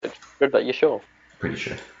Good that you're sure. Pretty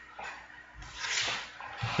sure.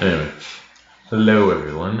 Anyway, hello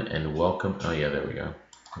everyone and welcome. Oh yeah, there we go.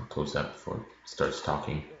 I'll close that before it starts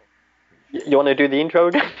talking. You want to do the intro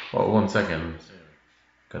again? Oh, 1 second.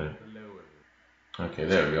 Got it. Okay,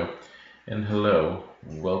 there we go. And hello,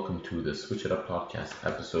 welcome to the Switch It Up podcast,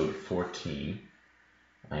 episode 14.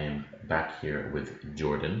 I am back here with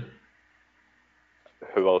Jordan.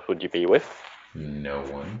 Who else would you be with? No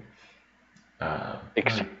one.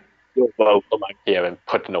 Except you're welcome back here and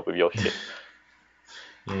putting up with your shit.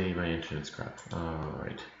 Yay, my internet's crap.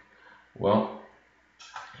 Alright. Well,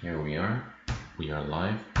 here we are. We are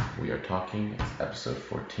live. We are talking. It's episode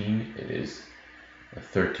 14. It is the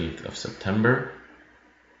 13th of September.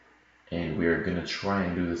 And we are going to try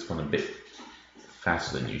and do this one a bit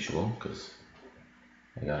faster than usual because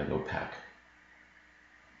I gotta go pack.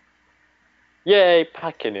 Yay,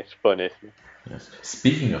 packing is fun, isn't it? Yes.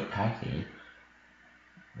 Speaking of packing,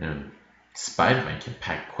 Spider-Man can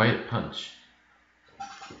pack quite a punch.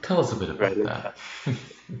 Tell us a bit about that.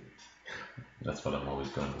 That's what I'm always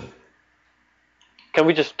going with. Can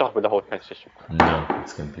we just stop with the whole transition? No,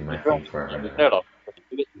 it's going to be my thing forever. No,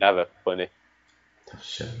 it's never funny. Oh,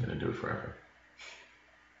 shit, I'm going to do it forever.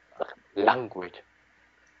 Language.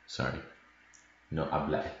 Sorry. No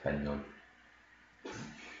habla español.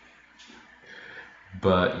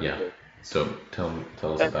 But yeah, so tell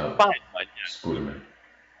us about Spider-Man.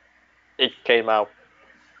 It came out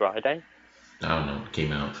Friday. I don't know, it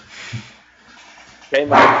came out.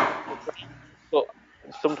 Came out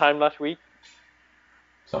sometime last week.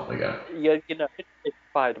 Something like that. Yeah, you know, it's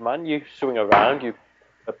Spider-Man. You swing around, you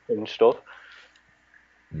punch stuff.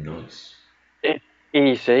 Nice. It's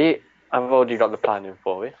easy. I've already got the planning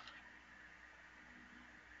for it.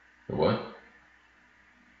 The what?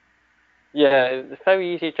 Yeah, it's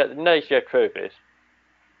very easy to nice your trophies.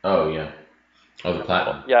 Oh yeah. Oh, the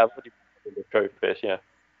platinum. Yeah, I've already got the trophies. Yeah,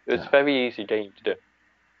 it's a very easy game to do.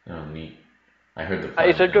 Oh, neat. I heard the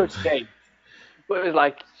platinum. It's a good game, but it's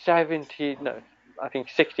like I think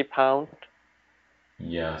 £60.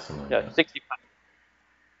 Yeah, something like that. £60.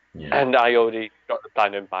 Yeah. And I already got the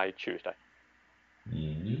platinum by Tuesday.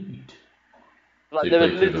 Neat. Like there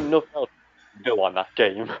was nothing else to do on that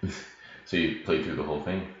game. So you played through the whole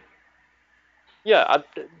thing? Yeah,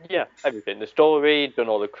 everything. The story, done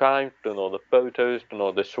all the crimes, done all the photos, done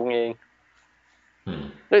all the swinging.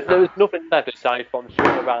 There was nothing left aside from swing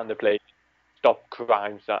around the place, stop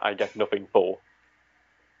crimes that I get nothing for.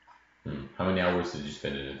 How many hours did you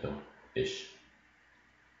spend in it though? Ish.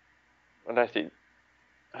 Let's see.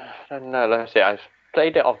 I don't know. Let's see. I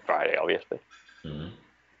played it on Friday, obviously.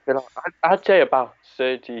 I'd say about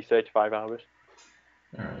 30, 35 hours.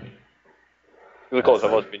 Alright. Of course,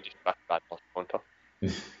 I've also been distracted by Monster Hunter.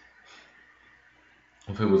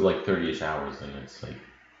 If it was like 30-ish hours, then it's like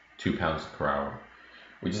 £2 per hour,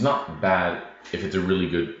 which is not bad if it's a really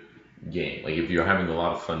good game. Like if you're having a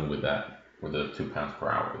lot of fun with that, with the £2 per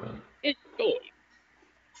hour, then it's good,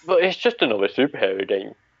 but it's just another superhero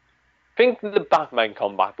game. I think the Batman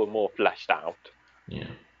combat were more fleshed out. Yeah.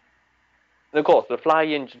 And of course, the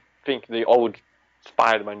fly-ins, I think the old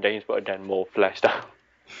Spider-Man games were again more fleshed out.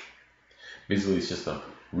 Basically, it's just a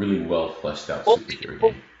really well fleshed out superhero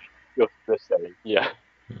game. Just the same, yeah.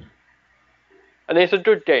 And it's a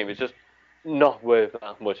good game. It's just not worth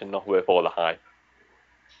that much and not worth all the hype.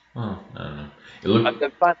 Oh, I don't know.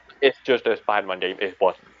 The fact it's just a Spider-Man game is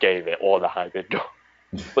what gave it all the hype it got.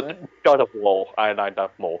 But God of War, I like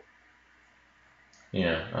that more.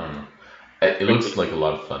 Yeah, I don't know. It looks like a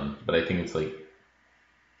lot of fun, but I think it's like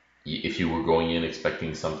if you were going in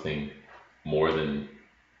expecting something more than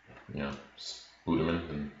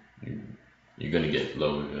Spider-Man, then you're gonna get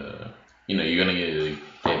low. You're gonna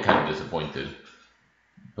get kind of disappointed.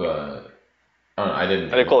 But I don't know, I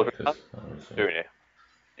didn't. And of course, doing it.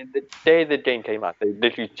 And the day the game came out, they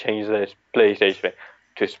literally changed their PlayStation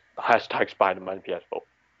to hashtag Spider-Man PS4.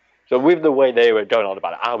 So with the way they were going on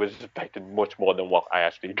about it, I was expecting much more than what I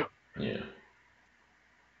actually got. Yeah.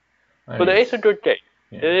 But it is a good game.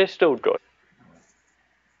 Yeah. It is still good.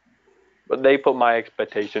 But they put my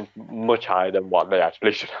expectations much higher than what they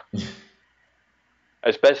actually should have.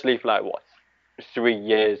 Especially for 3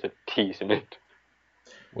 years of teasing it.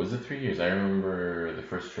 Was it 3 years? I remember the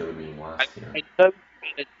first trailer being last year. I know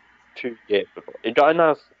it's 2 years before. It got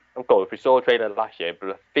announced, of course, we saw a trailer last year, but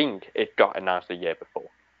I think it got announced the year before.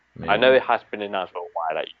 Maybe. I know it has been announced for a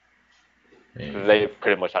while. They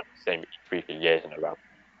pretty much had the same E3 for years in a row.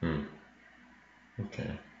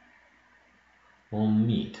 Okay. Well,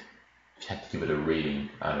 neat. If you had to give it a rating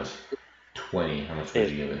out of 20, how much would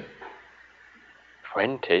you give it?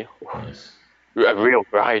 20? Yes. A real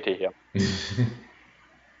variety here.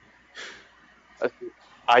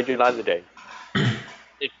 I do like the game.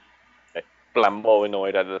 But I'm more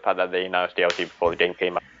annoyed at the fact that they announced DLC before the game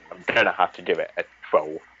came out. I'm gonna have to give it a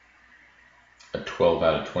 12. A 12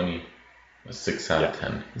 out of 20. A 6 out of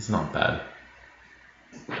 10. It's not bad.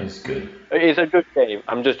 It's good. It's a good game.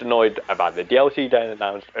 I'm just annoyed about the DLC they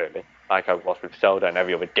announced early, like I was with Zelda and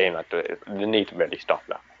every other game that they need to really stop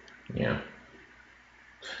that. Yeah.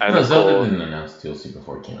 And no, Zelda didn't announce DLC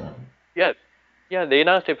before it came out. Yeah, they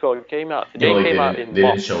announced it before it came out. The game came out in They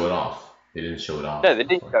didn't show it off. No, they didn't show it off,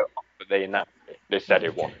 but they announced it. They said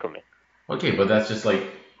it was coming. Okay, but that's just like,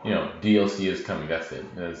 DLC is coming, that's it.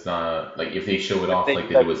 It's not, like, if they show it off like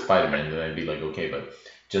they did with Spider-Man, then I'd be like, okay, but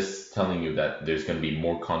just telling you that there's going to be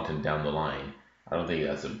more content down the line, I don't think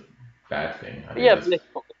that's a bad thing. But it's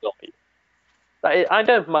not annoying. Like, I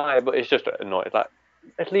don't mind, but it's just annoying. Like,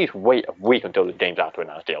 at least wait a week until the game's out to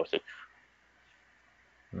announce DLC.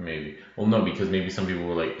 Maybe. Well, no, because maybe some people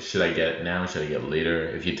were like, should I get it now? Should I get it later?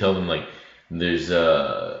 If you tell them, like, there's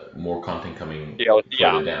more content coming DLC,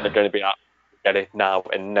 down. They're going to be out, get it now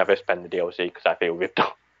and never spend the DLC because I feel ripped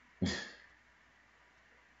off.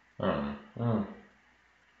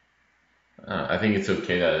 I think it's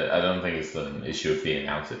okay that I don't think it's an issue if they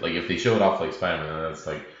announce it. Like, if they show it off like Spider-Man, that's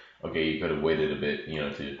like, okay, you could have waited a bit,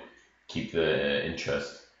 to keep the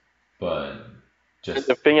interest. But just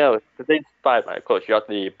the thing else, because they Spider-Man, of course, you got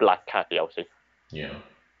the Black Cat DLC. Yeah.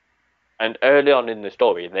 And early on in the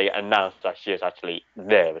story, they announced that she is actually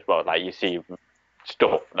there as well. Like, you see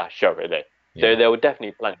stuff that show her there. Yeah. So they were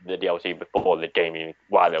definitely planning the DLC before the game,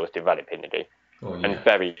 while they was developing the game. Oh, yeah. And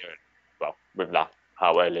very early, well, with that,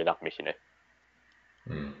 how early that mission is.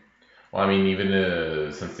 Well, I mean,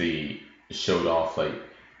 even since they showed off, like,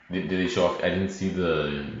 did they show off? I didn't see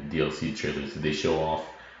the DLC trailers. Did they show off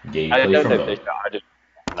gameplay from them? I just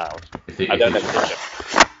announced. I don't know if they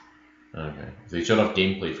showed. Okay. If they showed off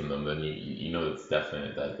gameplay from them, then you know it's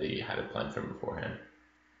definite that they had a plan from beforehand.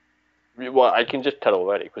 Well, I can just tell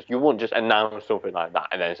already, because you won't just announce something like that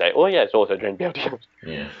and then say, oh yeah, it's also during DLC.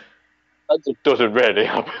 Yeah. That just doesn't really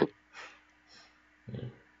happen. Yeah.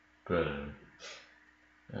 But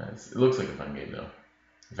it looks like a fun game, though.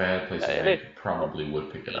 If I had a PlayStation, I probably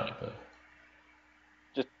would pick it up. But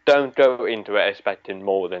just don't go into it expecting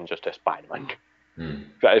more than just a Spider-Man.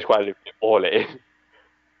 That is quite all it is.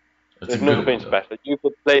 There's nothing special. You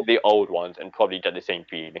could play the old ones and probably get the same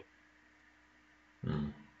feeling.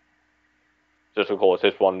 Just of course,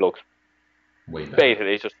 this one looks way better.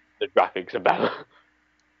 Basically, it's just the graphics are better.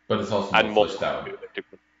 But it's also more fleshed out.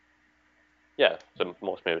 Yeah, so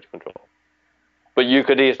more smooth to control. But you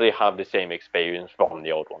could easily have the same experience from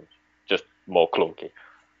the old ones, just more clunky.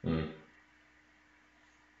 Yeah,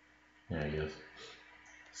 I guess.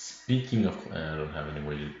 Speaking of, I don't have any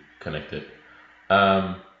way to connect it.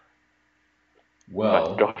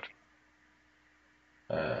 Well,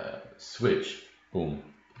 Switch, boom,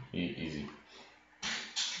 easy.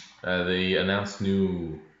 They announced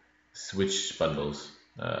new Switch bundles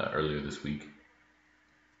earlier this week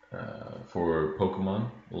for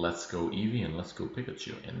Pokemon Let's Go Eevee and Let's Go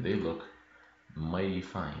Pikachu, and they look mighty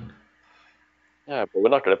fine. Yeah, but we're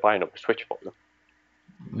not going to buy another Switch for them.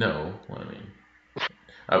 No, well, I mean,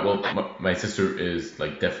 well, my sister is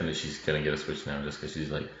like definitely she's gonna get a Switch now just because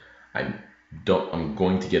she's like, I'm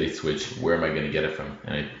going to get a Switch. Where am I gonna get it from?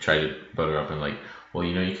 And I tried to butter up and like, well,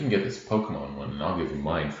 you can get this Pokemon one, and I'll give you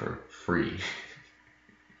mine for free.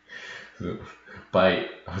 I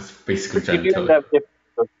was basically trying to tell her.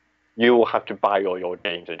 You will have to buy all your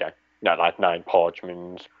games again. No, like 9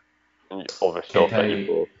 parchments and other stuff that you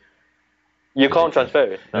bought. You can't transfer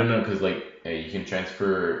it. No, because like you can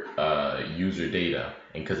transfer user data,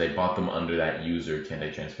 and because I bought them under that user, can't I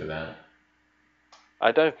transfer that?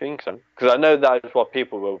 I don't think so, because I know that's what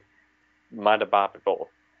people were mad about before.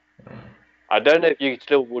 I don't know if you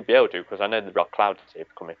still would be able to, because I know they've got cloud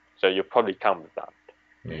save coming, so you probably can with that.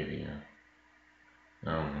 Maybe,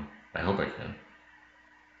 yeah. I hope I can.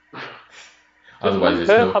 Otherwise, it's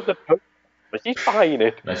no. But she's buying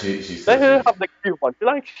it. No, she says let her have the cute one. She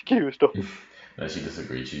likes cute stuff. No, she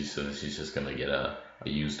disagreed. She's just gonna get a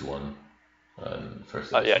used one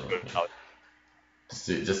first. Yeah, good.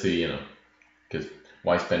 Just to because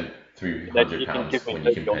why spend £300 when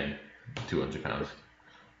you can pay £200?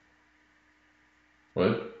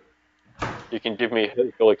 What? You can give me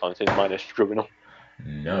her Joy-Cons since mine is screwing up.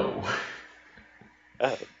 No.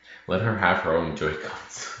 Oh. Let her have her own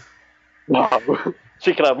Joy-Cons. No,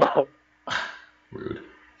 she can have mine. Rude.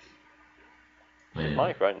 Man.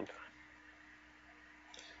 My friend.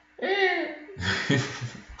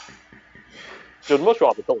 She'd much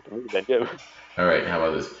rather talk to me than you. Alright, how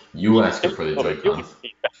about this? You ask her for the Joy-Cons.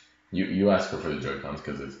 You ask her for the Joy-Cons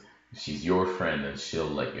because She's your friend, and she'll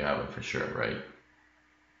let you have it for sure, right?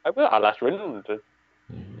 I will. I'll ask Rin.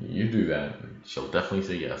 You do that, she'll definitely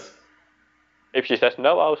say yes. If she says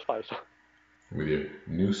no, I'll slice her. With your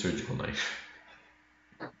new surgical knife.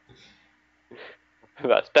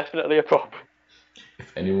 That's definitely a problem.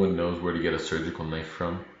 If anyone knows where to get a surgical knife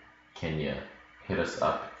from, can you hit us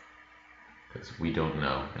up? Because we don't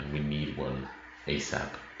know, and we need one ASAP.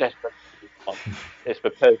 It's for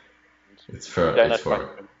persons. It's for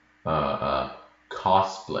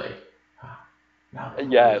cosplay.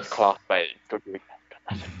 Yeah, it's cosplay.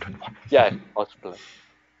 Yeah, cosplay.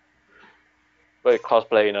 We're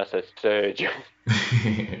cosplaying as a surgeon.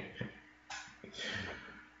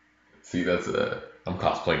 See, I'm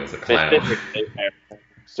cosplaying as a clown.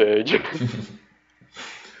 Surgeon.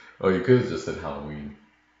 Oh, you could have just said Halloween.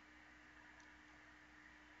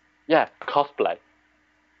 Yeah, cosplay.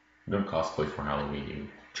 You don't cosplay for Halloween, you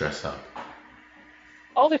dress up.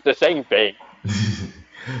 Oh, it's the same thing.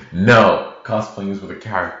 No, cosplaying is with a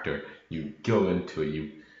character. You go into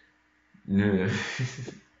it,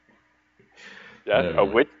 Yeah, a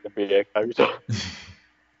witch could be a character.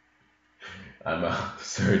 I'm a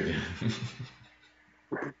surgeon.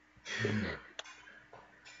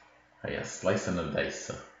 Yeah, slice and a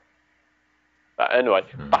dice. But anyway,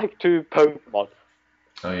 back to Pokemon.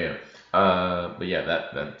 Oh yeah, but yeah,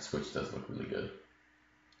 that Switch does look really good.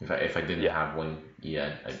 If I didn't have one,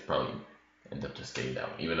 yeah, I'd probably end up just staying down,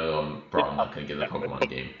 even though I'm probably not gonna get a Pokemon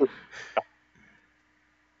game.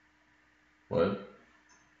 What?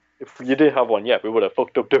 If you did have one, yeah, we would have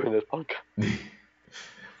fucked up doing this podcast.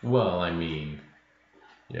 Well, I mean,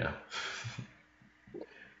 yeah.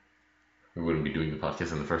 We wouldn't be doing the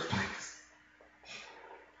podcast in the first place.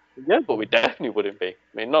 Yeah, but we definitely wouldn't be.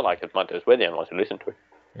 I mean, not like it matters whether anyone wants to listen to it.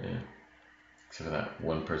 Yeah. Except for that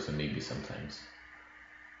one person maybe sometimes.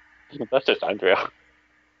 That's just Andrea.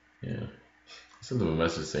 Yeah. I sent them a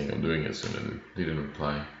message saying I'm doing it soon and they didn't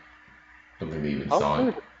reply. Don't think they even How saw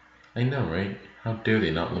rude. it. I know, right? How dare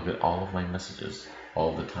they not look at all of my messages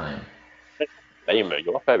all the time? Blame her,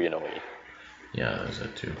 you're very annoying. Yeah, there's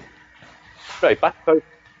that too. Right, back to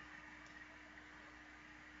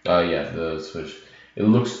Yeah, the Switch. It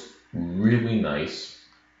looks really nice.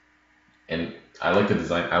 And I like the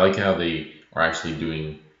design. I like how they are actually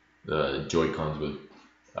doing the Joy-Cons with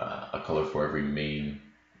a color for every main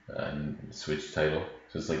Switch title.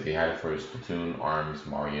 So it's like they had it for Splatoon, ARMS,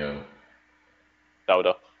 Mario.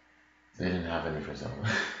 Zelda. They didn't have any for Zelda.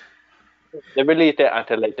 They released it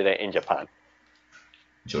at a later date in Japan.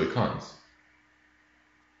 Joy-Cons.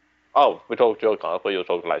 Oh, we talked Joy-Con, I thought you were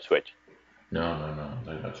talking like Switch. No, I'm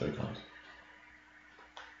talking about Joy-Cons.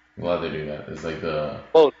 I'm glad they do that. It's like the...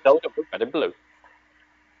 Well, Zelda was red and blue.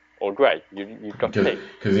 Or grey. You got to pick.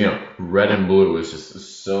 Because, red and blue is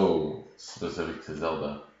just so specific to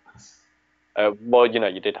Zelda. Well,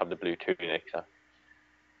 you did have the blue tunic, so.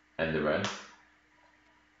 And the red?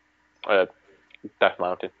 Death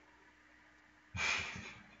Mountain.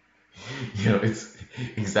 It's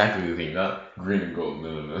exactly the thing, not green and gold.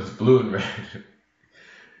 No, it's blue and red.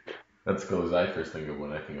 That's because I first think of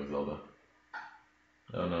when I think of Zelda.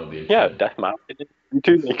 Oh no, the internet. Yeah, Death Mountain.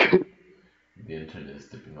 Tunic. The internet is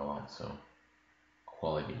dipping a lot, so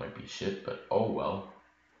quality might be shit, but oh well.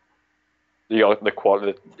 The quality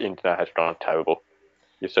of the internet has gone terrible.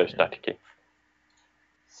 You're so staticky.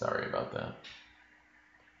 Sorry about that.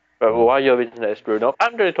 But why your internet is screwed up,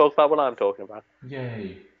 I'm going to talk about what I'm talking about.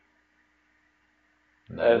 Yay.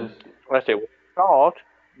 Let's see, we'll start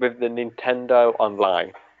with the Nintendo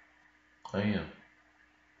Online. Oh yeah.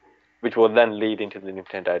 Which will then lead into the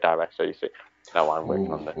Nintendo Direct, so you see. Now I'm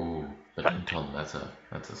working on that. But don't tell them that's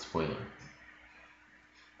a spoiler.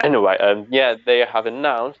 Anyway, they have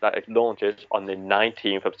announced that it launches on the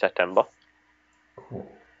 19th of September. Cool.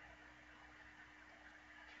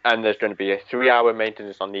 And there's going to be a 3-hour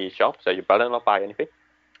maintenance on the eShop, so you better not buy anything.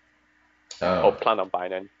 Or plan on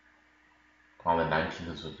buying anything. On the 19th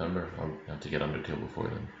of September, I'll have to get Undertale before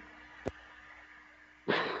then.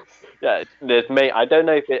 Yeah, I don't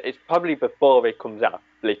know if it's probably before it comes out,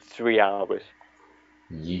 but it's 3 hours.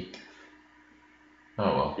 Yeet.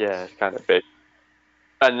 Oh well. Yeah, it's kind of big.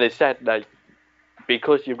 And they said that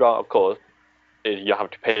because you've got, of course, you have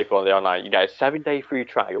to pay for the online, you get a 7-day free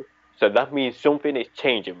trial. So that means something is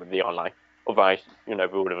changing with the online. Otherwise, we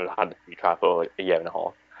would have had the free trial for a year and a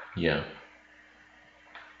half. Yeah.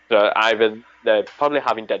 So either they're probably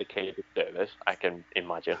having dedicated servers, I can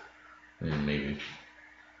imagine. Maybe.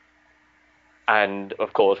 And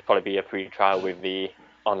of course, probably be a free trial with the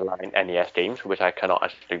online NES games, which I cannot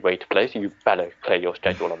actually wait to play. So you better clear your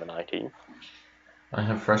schedule on the 19th. I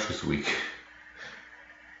have Freshers Week.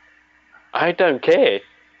 I don't care.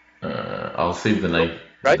 I'll save the night.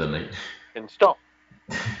 Right? The night. And stop.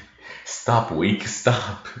 Stop, week,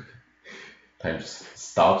 stop. Time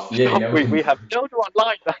stops. Yeah, Stop. We have no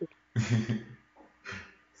online.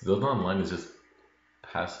 Zelda Online is just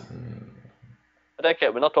passive. I don't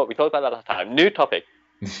care. We're not talking. We talked about that last time. New topic.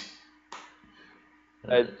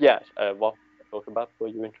 Yes. What talking about before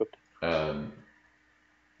you interrupted?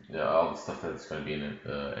 Yeah, all the stuff that's going to be in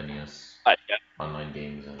the NES Yeah. online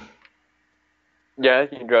games and. Yeah,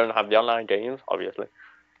 you don't have the online games, obviously.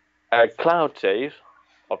 Cloud saves,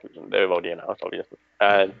 obviously, they've already announced, obviously.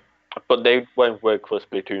 But they won't work for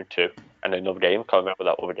Splatoon 2 and another game. Can't remember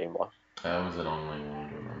what that other game was. That was an online one, I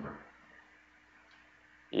don't remember.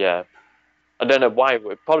 Yeah. I don't know why. It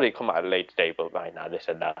would probably come at a late stage, but right now they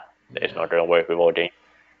said that it's not going to work with all games.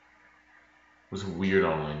 It was a weird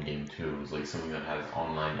online game too. It was like something that has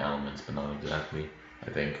online elements, but not exactly,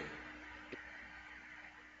 I think.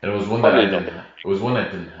 And it was one that I didn't have. It was one I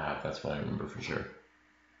didn't have. That's what I remember for sure.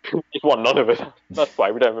 It won none of it. That's why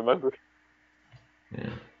we don't remember it.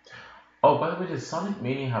 Yeah. Oh, by the way, does Sonic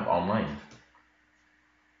Mania have online?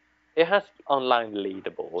 It has online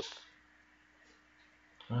leaderboards.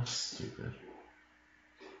 That's stupid.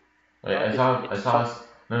 Wait, I saw.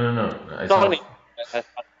 No. I saw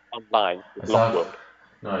online.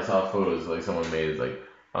 I saw photos like someone made it like,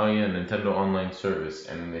 oh yeah, Nintendo Online Service,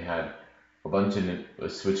 and then they had a bunch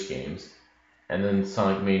of Switch games, and then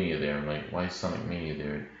Sonic Mania there. I'm like, why is Sonic Mania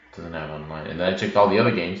there? It doesn't have online. And then I checked all the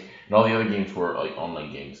other games, and all the other games were like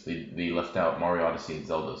online games. They left out Mario Odyssey and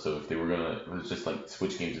Zelda. So if they were it was just like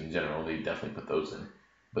Switch games in general, they definitely put those in.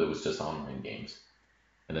 But it was just online games,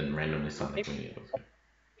 and then randomly Sonic Mania was there.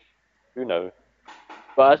 Who knows?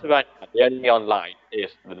 But as of right now, the only online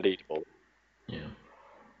is the leaderboard. Yeah.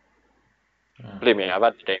 Believe me, I've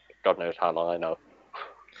had the game for God knows how long.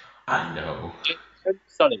 I know. The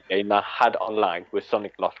Sonic game that had online was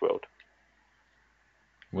Sonic Lost World.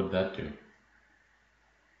 What did that do?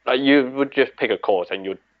 You would just pick a course and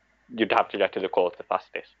you'd have to get to the course the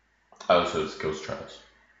fastest. Oh, so it's Ghost Trials.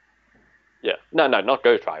 Yeah. No, not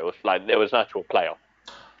Ghost Trials. Like, there was an actual player.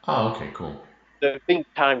 Oh, okay, cool. The big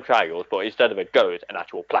time trials, but instead of a ghost, an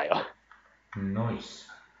actual player. Nice.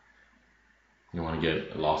 You want to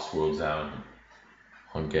get Lost Worlds out?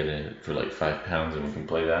 I'll get it for like £5 and we can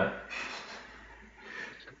play that.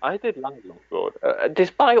 I did like Lost World.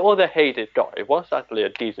 Despite all the hate it got, it was actually a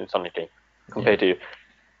decent Sonic game compared to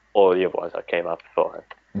all the other ones that came out before.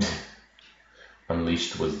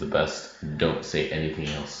 Unleashed was the best. Don't say anything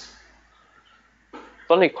else.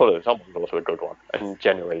 Sonic Colors, that was also a good one. And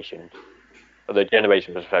Generations. But the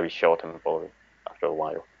Generation was very short and boring after a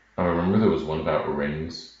while. I remember there was one about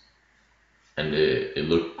rings. And it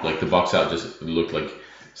looked like the box art just looked like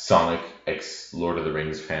Sonic X Lord of the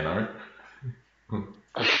Rings fan art.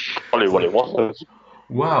 Probably what it was.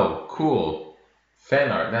 Wow, cool.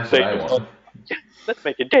 Fan art, that's what I want. Yeah, let's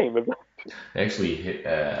make a game of that. They actually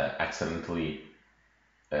accidentally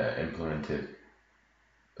implemented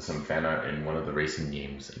some fan art in one of the racing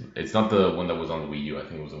games. It's not the one that was on the Wii U, I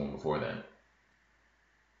think it was the one before that.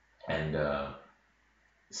 And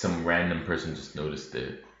some random person just noticed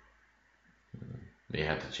it. They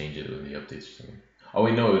had to change it with the updates or something. Oh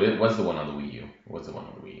wait, no, it was the one on the Wii U. It was the one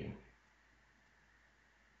on the Wii U.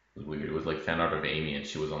 It was weird. It was like fan art of Amy and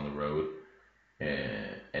she was on the road.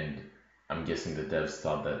 And I'm guessing the devs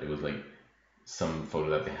thought that it was like some photo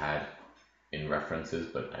that they had in references,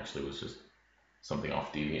 but actually it was just something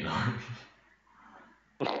off DeviantArt.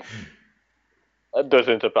 That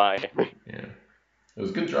doesn't surprise me. Yeah. It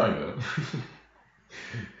was a good drawing though.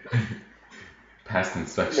 Past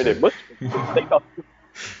inspection. I mean,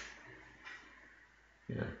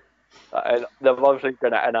 Yeah. And they're obviously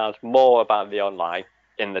going to announce more about the online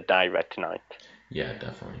in the direct tonight. Yeah,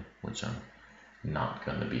 definitely. Which I'm not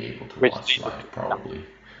going to be able to watch live, probably.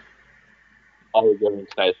 Oh, your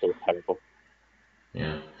internet is so terrible.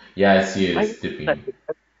 Yeah. Yeah, I see it. It's dipping.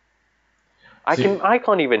 I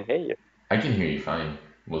can't even hear you. I can hear you fine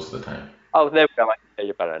most of the time. Oh, there we go. I can hear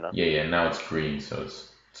you better now. Yeah. Now it's green, so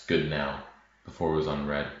it's good now. Before it was on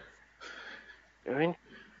red. You're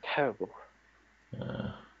terrible.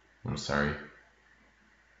 I'm sorry.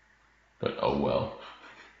 But oh well.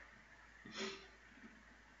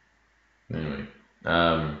 Anyway.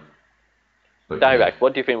 But direct,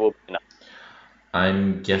 what do you think will be now?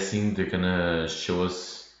 I'm guessing they're gonna show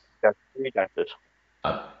us. Yeah, 3 guesses.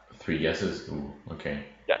 3 guesses? Ooh, okay.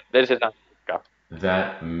 Yeah, this is not.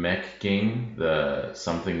 That mech game, the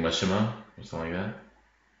something Mishima or something like that.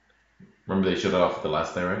 Remember they showed it off at the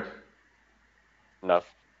last direct? No.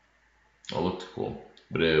 Oh, it looked cool,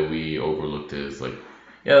 but we overlooked it as like,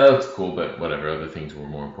 yeah, that looks cool, but whatever. Other things were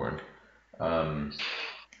more important.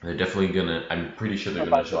 They're definitely gonna. I'm pretty sure they're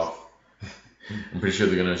gonna show off. I'm pretty sure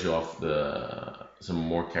they're gonna show off some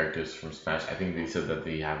more characters from Smash. I think they said that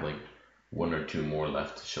they have like one or two more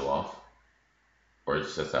left to show off, or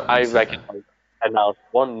it's just that we I said reckon that. announce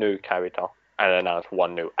one new character and announce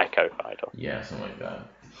one new Echo Fighter. Yeah, something like that.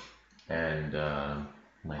 And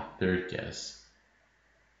my third guess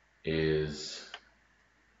is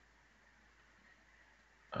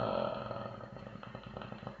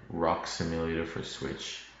Rock Simulator for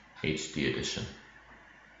Switch HD Edition.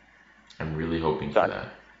 I'm really hoping for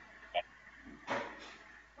that.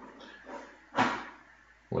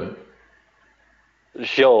 What?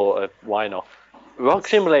 Sure, why not? Rock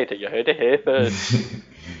Simulator, you heard it here first.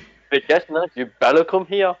 But guess not, you better come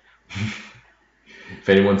here. If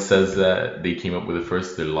anyone says that they came up with it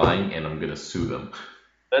first, they're lying, and I'm gonna sue them.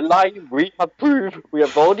 They're lying. We have proof. We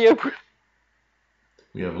have audio proof.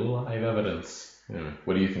 We have live evidence. Anyway,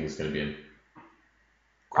 what do you think it's gonna be in?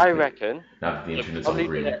 I reckon. Now that the internet's on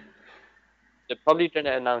green. They're probably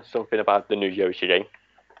gonna announce something about the new Yoshi game.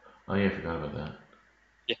 Oh yeah, I forgot about that.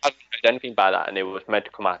 You haven't heard anything about that, and it was meant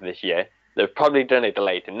to come out this year. They're probably done it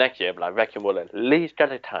delayed to next year, but I reckon we'll at least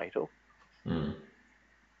get a title.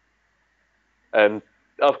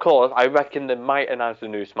 Of course, I reckon they might announce the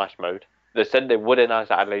new Smash mode. They said they would announce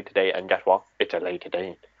that at a later date, and guess what? It's a later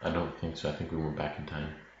date. I don't think so. I think we went back in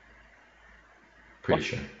time. Pretty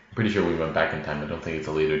sure. Pretty sure we went back in time. I don't think it's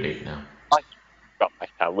a later date now.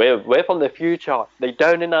 We're from the future. They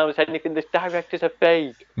don't announce anything. This directors are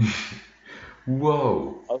fake.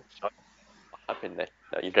 Whoa. Oh, sorry. What happened there?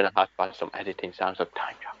 No, you're gonna have to find some editing sounds of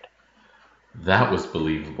time traveling. That was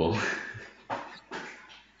believable.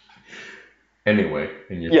 Anyway,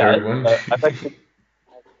 in your third one? I think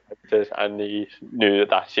and the new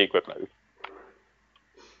that secret mode.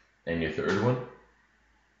 And your third one?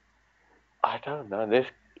 I don't know. It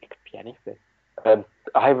could be anything.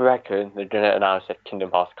 I reckon they're gonna announce a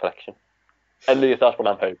Kingdom Hearts collection. At least that's what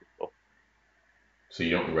I'm hoping for. So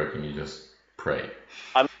you don't reckon, you just pray?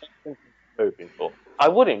 I'm hoping for. I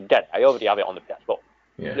wouldn't get it. I already have it on the PS4.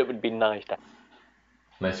 Yeah. It would be nice to.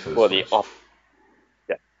 Nice for the Switch.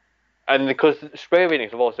 Yeah. And because Square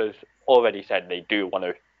Enix have also already said they do want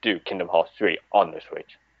to do Kingdom Hearts 3 on the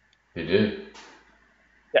Switch. They did?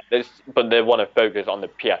 Yeah, but they want to focus on the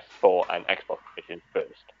PS4 and Xbox version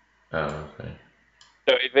first. Oh, okay.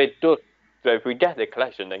 So if we get the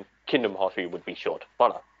collection, then Kingdom Hearts 3 would be sure to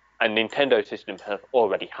follow. And Nintendo systems have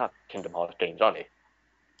already had Kingdom Hearts games on it.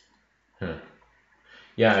 Huh.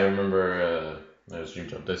 Yeah, I remember there was Dream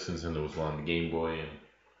Drop Distance, and there was one on the Game Boy and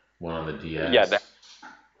one on the DS. Yeah, the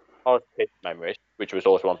Hearts Memories, which was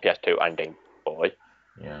also on PS2 and Game Boy.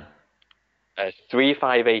 Yeah.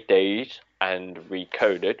 358 Days and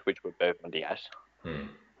Recoded, which were both on DS. And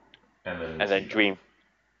then Dream,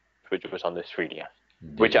 which was on the 3DS.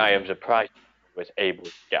 Which I am surprised was able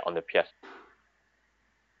to get on the PS.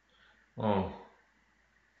 Well,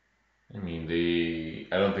 I mean,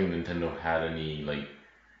 I don't think Nintendo had any like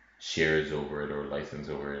shares over it or license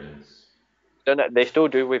over it. They still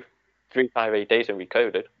do with 358 Days and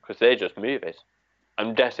Recoded because they're just movies.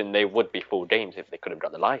 I'm guessing they would be full games if they could have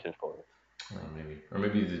got the license for it. Or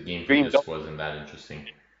maybe the gameplay just wasn't that interesting.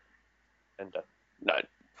 And no,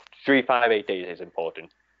 358 Days is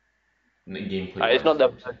important. The gameplay. It's not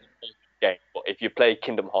the game, but if you play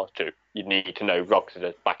Kingdom Hearts 2, you need to know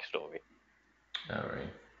Roxas' backstory. All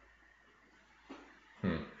right.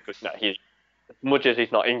 Because as much as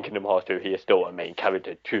he's not in Kingdom Hearts 2, he is still a main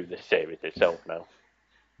character to the series itself now.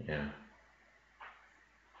 Yeah.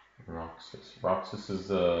 Roxas. Roxas is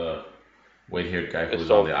the white-haired guy who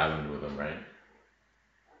was on the island with him, right?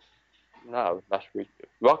 No, that's Riku.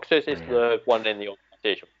 Roxas is the one in the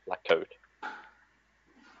organization with black coat.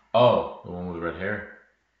 Oh, the one with red hair?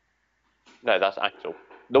 No, that's Axel.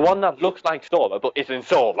 The one that looks like Sora, but isn't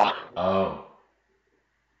Sora. Oh.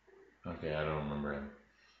 Okay, I don't remember him.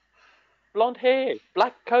 Blonde hair,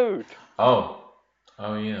 black coat. Oh.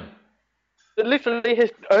 Oh, yeah. They're literally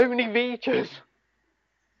his only features.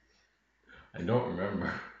 I don't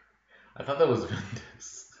remember. I thought that was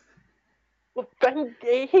Ventus. Well,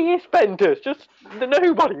 he is Ventus, just the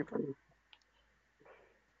nobody.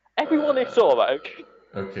 Everyone is Sora, okay?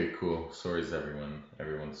 Okay, cool. Sora's everyone.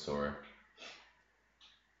 Everyone's Sora.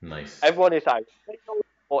 Nice. Everyone is either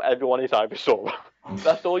or everyone is either Sora.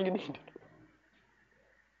 That's all you need.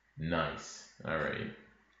 Nice. Alright.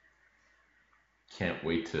 Can't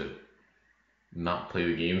wait to not play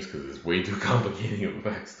the games because it's way too complicated of a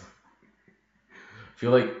backstory. I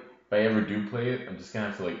feel like if I ever do play it, I'm just gonna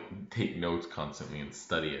have to like take notes constantly and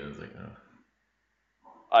study it. It's like,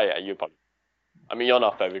 Oh yeah, you probably. I mean, you're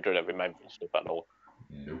not very good at remembering stuff at all.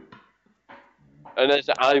 Nope. And as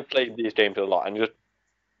I played these games a lot, and just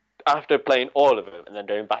after playing all of them and then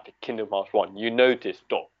going back to Kingdom Hearts 1, you notice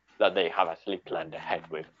stuff that they have actually planned ahead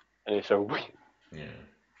with. And it's so weird. Yeah.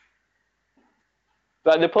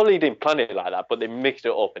 Like, they probably didn't plan it like that, but they mixed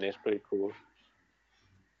it up and it's pretty cool.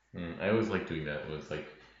 I always like doing that. It was like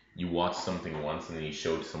you watch something once and then you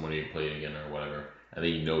show it to someone you play it again or whatever, and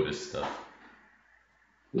then you notice stuff.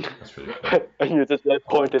 That's really cool. And you just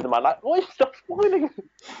pointing them out like, "Why stop spoiling?"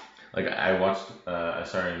 Like I watched, I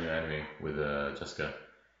started a new anime with Jessica,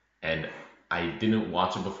 and I didn't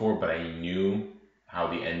watch it before, but I knew how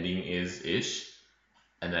the ending is ish,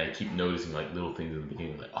 and then I keep noticing like little things in the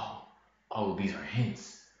beginning, like oh, these are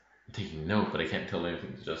hints. I'm taking note, but I can't tell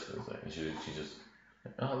anything to Jessica. It's like she just,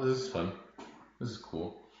 oh, this is fun, this is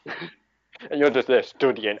cool. And you're just there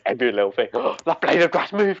studying every little thing. Oh, that blade of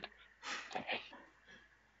grass moved.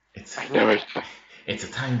 I know it. It's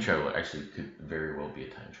a time traveler. Actually, it could very well be a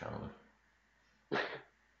time traveler.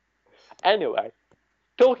 Anyway,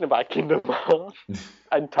 talking about Kingdom Hearts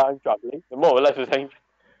and time traveling, they're more or less the same.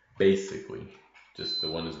 Basically, just the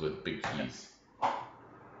one is with big keys.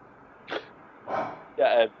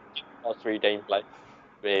 Yeah, Kingdom Hearts 3 gameplay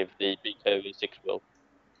with the big heavy 6 wheel.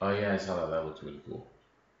 Oh yeah, I saw that. That looks really cool.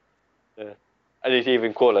 Yeah. And it's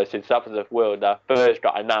even cooler since that was the world that first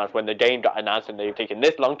got announced when the game got announced and they've taken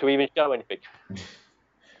this long to even show anything. I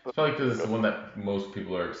feel like this is the one that most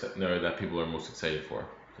people are that people are most excited for,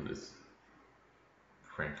 because it's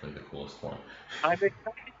frankly the coolest one. I'm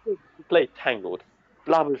excited to play Tangled,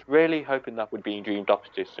 but I was really hoping that would be in Dream Drop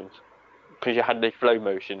Distance, because you had the flow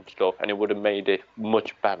motion stuff and it would have made it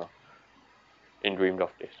much better in Dream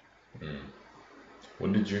Drop Distance.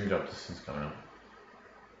 When did Dream Drop Distance come out?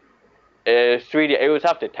 3D. It was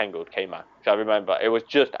after Tangled came out. So I remember it was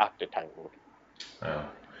just after Tangled. Oh.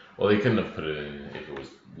 Well, they couldn't have put it in if it was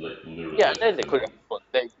literally. Yeah, then they could have,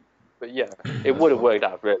 but yeah, it would have worked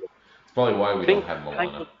out really. It's probably why we don't have Moana.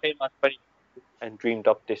 Tangled came out 20, and Dream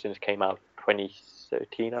Drop Distance came out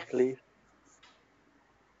 2013, I believe.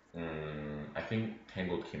 I think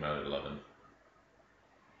Tangled came out at 11.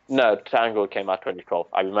 No, Tangled came out 2012.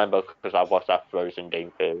 I remember because I watched that Frozen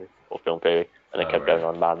game theory or film theory, and they kept going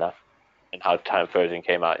on about that and how time Frozen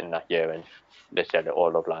came out in that year, and they set it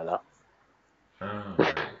all up like that. Oh,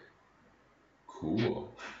 right. Cool.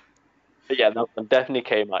 But yeah, that one definitely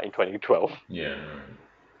came out in 2012. Yeah, right.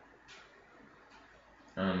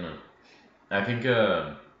 I don't know. I think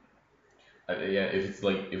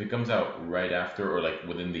if it comes out right after or like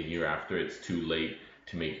within the year after, it's too late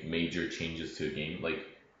to make major changes to the game. Like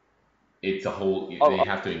it's a whole. They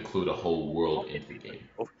have to include a whole world into the game.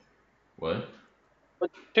 What? But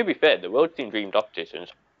to be fair, the worlds in Dream Drop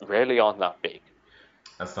Distance really aren't that big.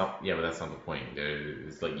 That's not. Yeah, but that's not the point.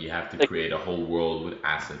 It's like you have to create a whole world with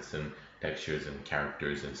assets and textures and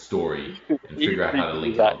characters and story and figure out how to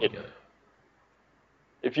link it all together.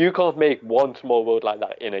 If you can't make one small world like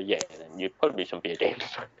that in a year, then you probably shouldn't be a game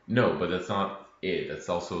designer. No, but that's not it. That's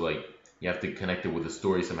also like you have to connect it with the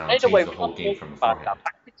story somehow and change the whole game from beforehand.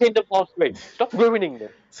 Kingdom Hearts 3. Stop ruining them.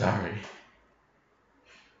 Sorry.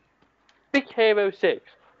 Big Hero 6.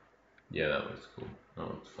 Yeah, that looks cool. That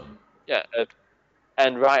looks fun. Yeah,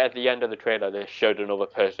 and right at the end of the trailer, they showed another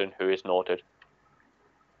person who is Norted.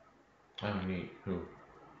 Oh, neat. Who?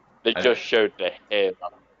 They just showed the hair.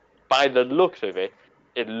 By the looks of it,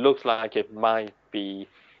 it looks like it might be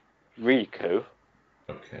Riku.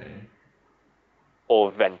 Okay. Or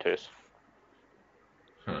Ventus.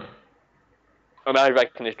 Huh. And I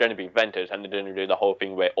reckon it's going to be Ventus, and they're going to do the whole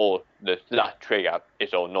thing where that trigger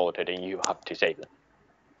is all Norted, and you have to save them.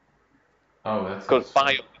 Oh, that's because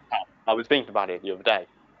I was thinking about it the other day.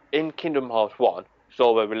 In Kingdom Hearts 1,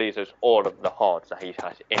 Sora releases all of the hearts that he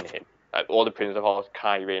has in him, like all the Prince of Hearts,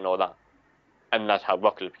 Kairi, and all that, and that's how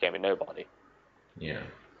Roxas became a nobody. Yeah.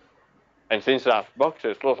 And since that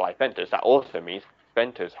Roxas looks like Ventus, that also means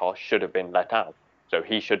Ventus' heart should have been let out, so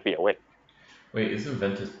he should be a witch. Wait, isn't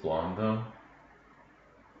Ventus blonde though?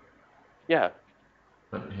 Yeah.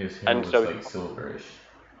 But his hair was like silverish.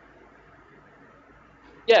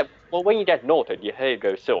 Yeah, well, when you get Norted, your hair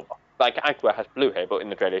goes silver. Like Aqua has blue hair, but in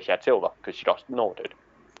the trailer she had silver because she got Norted.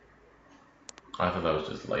 I thought that was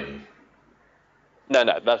just lighting. No,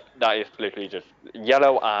 that is literally just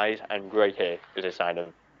yellow eyes and grey hair is a sign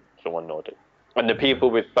of someone Norted. And the people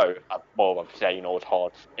with both have more of Xehanort's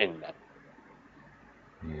hearts in them.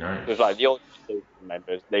 Nice. Because like the old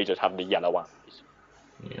members, they just have the yellow eyes.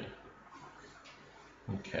 Yeah.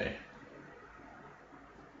 Okay.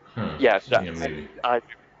 Huh. Yeah, so maybe. I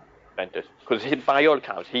Ventus, because by all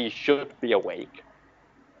accounts he should be awake,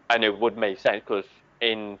 and it would make sense because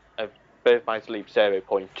in Birth by Sleep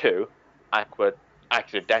 0.2, Aqua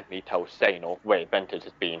accidentally tells Xehanort where Ventus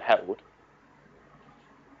is being held.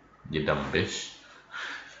 You dumb bitch.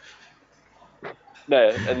 No,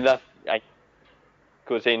 and that's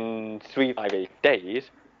because in 358 days,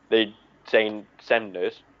 they saying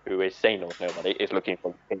Semnus, who is Xehanort's nobody, is looking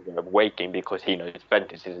for the Kingdom of Waking because he knows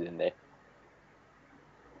Ventus is in there.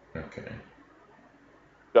 Okay.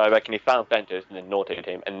 So I reckon he found Ventus and then naughtied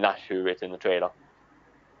him, and that's who is in the trailer.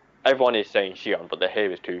 Everyone is saying Xion, but the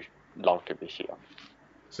hair is too long to be Xion.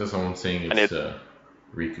 So someone's saying it's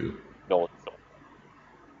Riku. No.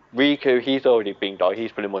 Riku, he's already been dark.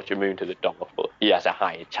 He's pretty much immune to the dark, but he has a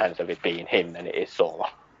higher chance of it being him than it is Sora.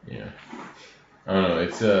 Yeah. I don't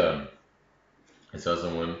know. I saw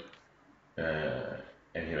someone,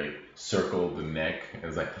 and he like circled the neck and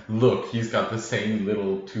was like, "Look, he's got the same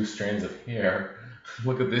little 2 strands of hair.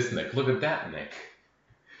 Look at this neck. Look at that neck.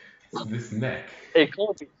 It's this neck." It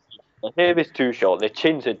can't be. The hair is too short. The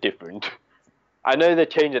chins are different. I know they're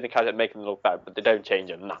changing the character, making them look bad, but they don't change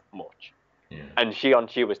them that much. Yeah. And she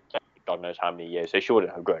was God knows how many years, so she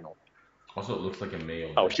wouldn't have grown up. Also, it looks like a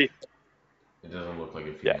male. Oh, neck. It doesn't look like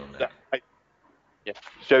a female neck. Yeah.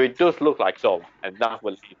 So it does look like Sora, and that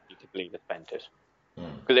will lead me to believe it's Ventus.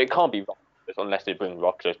 Because it can't be Roxas unless they bring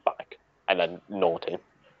Roxas back and then naught him.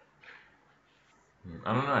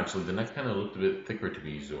 I don't know, actually. The neck kind of looked a bit thicker to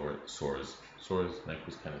be Sora's. Sora's neck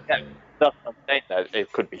was kind of thin. That's what I'm saying, that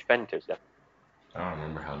it could be Ventus then. I don't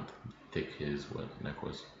remember how thick his neck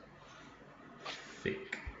was.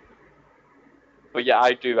 Thick. But yeah,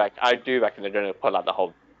 I do reckon they're going to pull out the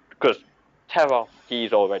whole... Because Terra,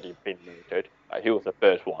 he's already been neutered. He was the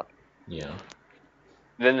first one. Yeah.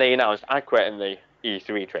 Then they announced Aqua in the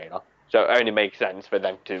E3 trailer, so it only makes sense for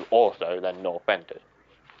them to also then know Ventus.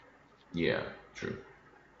 Yeah, true.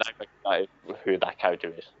 That is who that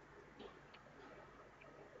character is.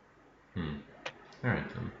 Alright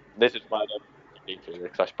then. This is why I don't need to,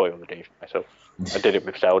 because I spoiled the game for myself. I did it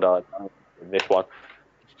with Zelda, and this one.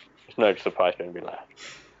 It's no surprise to be left.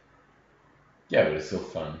 Yeah, but it's still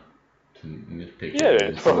fun to nitpick. Yeah,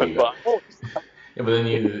 it's fun, but... Yeah, but then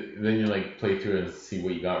you like play through and see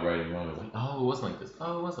what you got right and wrong. It's like, oh, it wasn't like this.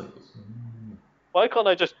 Oh, it was like this. Why can't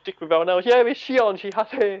I just stick with everyone else? Yeah, it's Xion, she has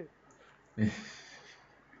hair.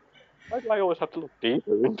 Why do I always have to look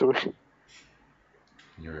deeper into it?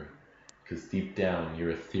 Because deep down,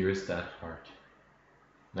 you're a theorist at heart.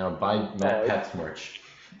 Now buy Matt Pat's merch.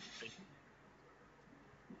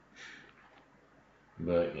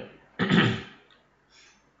 But yeah.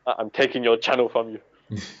 I'm taking your channel from you.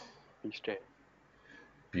 Be straight.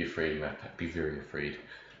 Be afraid, Matt Pat. Be very afraid.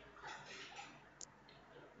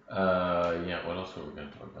 Yeah, what else were we going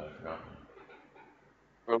to talk about? I forgot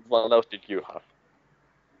now. What else did you have?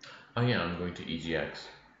 Oh yeah, I'm going to EGX.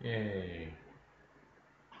 Yay.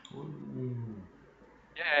 Woo.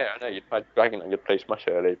 Yeah, I know you tried dragging on your play Smash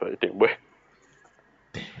early, but it didn't work.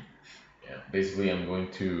 Yeah, basically I'm going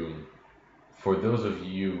to, for those of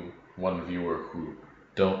you, one viewer who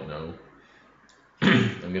don't know,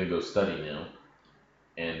 I'm going to go study now.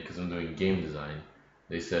 And because I'm doing game design,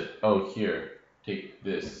 they said, oh, here, take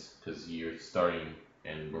this, because you're starting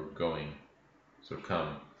and we're going, so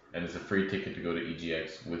come. And it's a free ticket to go to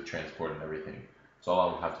EGX with transport and everything. So all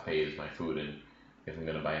I'll have to pay is my food and if I'm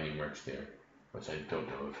going to buy any merch there, which I don't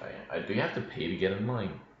know if I am. Do you have to pay to get in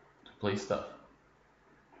line to play stuff?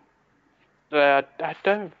 I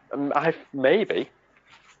don't. Maybe.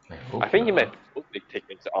 I think you meant book the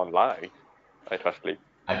tickets online. I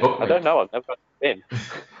don't know. I've never been.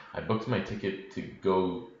 I booked my ticket to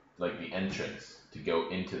go, like the entrance to go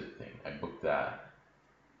into the thing. I booked that.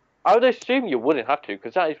 I would assume you wouldn't have to,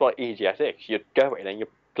 because that is what EGS is. You go in and you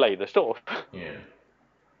play the stuff. Yeah.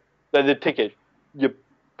 Then the ticket, you're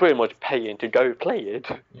pretty much paying to go play it.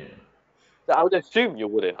 Yeah. So I would assume you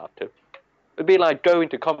wouldn't have to. It'd be like going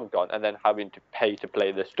to Comic-Con and then having to pay to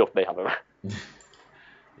play the stuff they have around.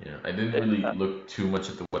 Yeah, I didn't really look too much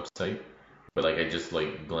at the website, but like I just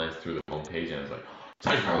like glanced through the homepage and I was like,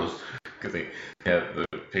 Smash Bros, because they had the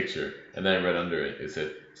picture, and then I read under it. It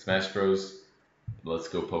said Smash Bros, Let's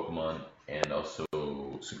Go Pokemon, and also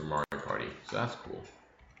Super Mario Party. So that's cool.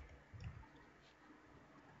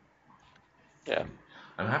 Yeah.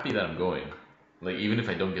 I'm happy that I'm going. Like even if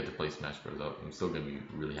I don't get to play Smash Bros, I'm still gonna be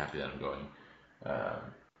really happy that I'm going.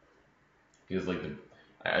 Because like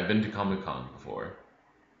I've been to Comic-Con before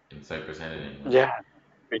in Cyprus and in England. Yeah.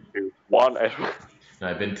 Been to one as well. No,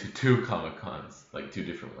 I've been to 2 Comic-Cons, like 2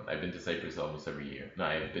 different ones. I've been to Cyprus almost every year. No,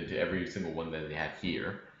 I've been to every single one that they have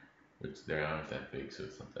here, which they aren't that big, so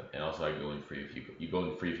it's not that. And also, I go in free if you go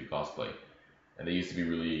in free if you cosplay. And they used to be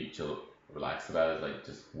really chill, relaxed about it, like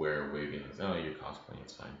just wear a wig and oh, you're cosplaying,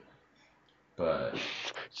 it's fine. But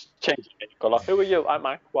change the color. Who are you? I'm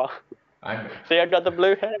Aqua. I'm See, I got the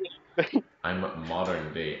blue hair. I'm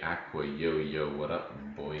modern day Aqua. Yo, what up,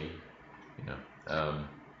 boy? Yeah.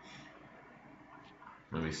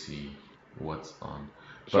 Let me see what's on.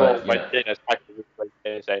 So But when yeah, Dana's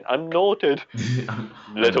actually saying, I'm noted.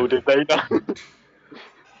 Little I'm did they know.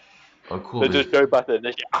 oh cool. They just go back there and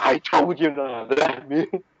they say, I told you not that me.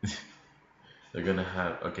 They're gonna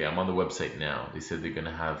have okay. I'm on the website now. They said they're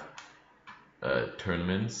gonna have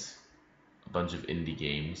tournaments, a bunch of indie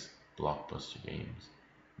games, blockbuster games,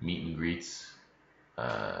 meet and greets.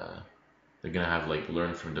 They're gonna have like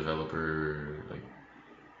learn from developer like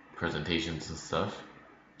presentations and stuff.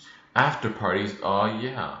 After parties. Oh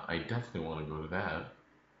yeah, I definitely want to go to that.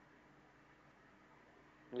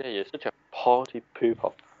 Yeah, you're such a party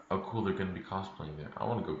pooper. Oh cool, they're gonna be cosplaying there. I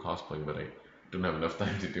want to go cosplaying, but I don't have enough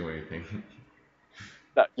time to do anything.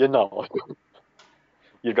 No, you're not.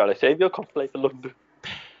 You gotta save your cosplay for London.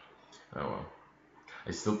 Oh well.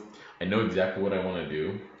 I know exactly what I want to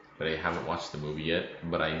do, but I haven't watched the movie yet.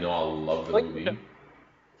 But I know I'll love the Like, movie.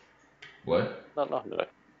 What? no.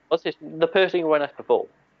 What's this? The person who went after before.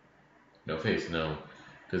 No face, no,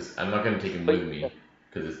 because I'm not gonna take him But with me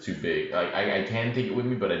because it's too big. I can take it with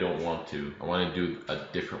me, but I don't want to. I want to do a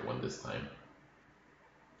different one this time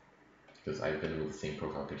because I've been with the same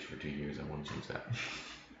profile picture for 2 years. I want to change that.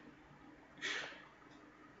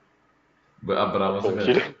 But I'm of also course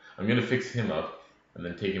you gonna do. I'm gonna fix him up and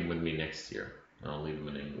then take him with me next year. And I'll leave him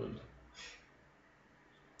in England.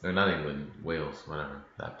 Or not England, Wales, whatever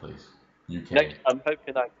that place. UK. Next, I'm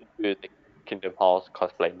hoping I can do the Kingdom Hearts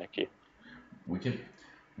cosplay next year. We can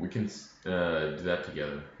do that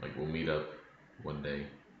together. Like we'll meet up one day,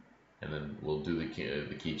 and then we'll do the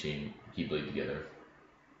keychain keyblade together.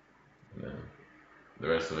 And then the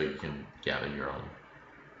rest of it you can gather your own.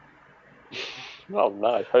 Oh,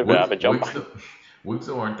 nice. Hopefully I Wigs have a jump wigs back. though, wigs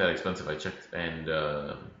though aren't that expensive. I checked, and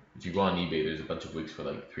if you go on eBay, there's a bunch of wigs for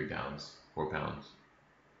like £3, £4,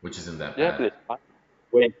 which isn't that Yeah, bad. but it's fine.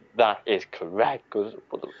 Wait, that is correct, because,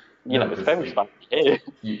 No, it's because very like spiky here.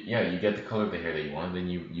 you get the color of the hair that you want, then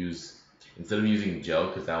you use instead of using gel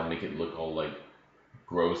because that'll make it look all like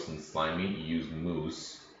gross and slimy. You use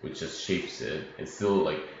mousse, which just shapes it. It's still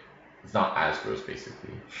like it's not as gross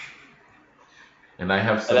basically. And I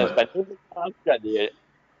have And some. then spend time to get the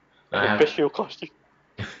I have. official costume.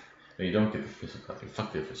 No, you don't get the official costume.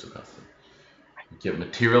 Fuck the official costume. You get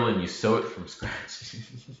material and you sew it from scratch.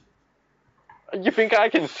 You think I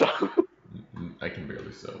can sew? I can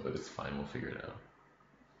barely sew, but it's fine. We'll figure it out.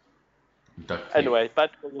 Duct tape. Anyway,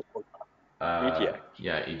 back to the podcast. EGX.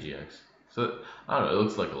 Yeah, EGX. So I don't know. It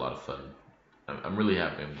looks like a lot of fun. I'm really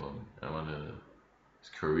happy I'm going. I want to. It's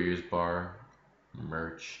careers bar,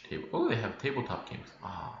 merch table. Oh, they have tabletop games.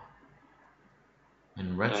 Ah,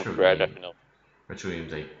 and retro Rare game. definitely. Retro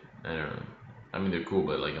games. I don't know. I mean, they're cool,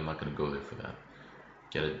 but like I'm not gonna go there for that.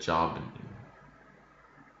 Get a job and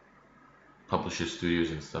publisher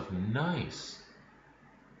studios and stuff. Nice.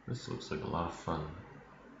 This looks like a lot of fun.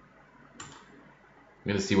 I'm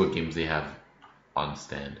gonna see what games they have on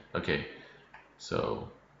stand. Okay, so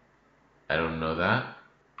I don't know that.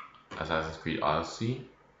 Assassin's Creed Odyssey.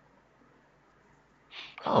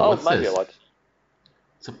 Oh, Oh, what's maybe I this? want.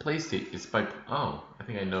 It's a PlayStation. It's by. Oh, I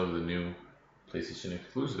think I know the new PlayStation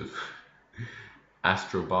exclusive.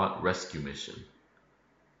 Astrobot Rescue Mission.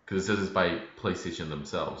 Because it says it's by PlayStation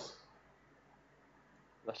themselves.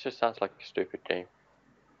 That just sounds like a stupid game.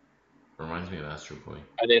 Reminds me of Astro Boy.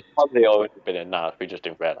 And it's probably already been announced. We just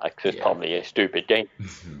didn't realize. 'Cause it's Yeah, probably a stupid game.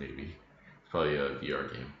 maybe. It's probably a VR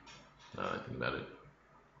game. Now that I think about it.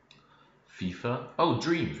 FIFA. Oh,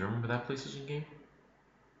 Dreams. Remember that PlayStation game?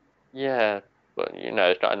 Yeah, but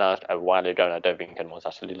it's not announced a while ago, and I don't think anyone's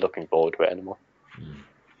actually looking forward to it anymore.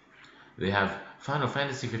 They have Final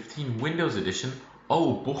Fantasy 15 Windows Edition.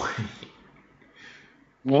 Oh boy.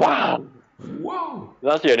 Wow, Whoa.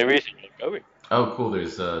 that's the only reason you're going. Oh cool.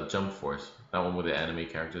 There's Jump Force. That one with the anime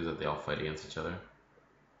characters that they all fight against each other.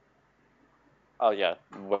 Oh yeah,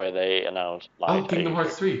 where they announced Oh, like Kingdom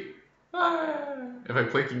Hearts 3. Ah, if I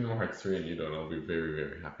play Kingdom Hearts 3 and you don't, I'll be very,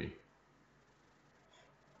 very happy.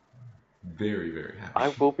 Very, very I happy.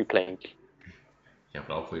 will be playing, Yeah,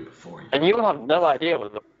 but I'll play before you. and you have no idea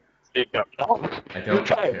what the f- going on. I You don't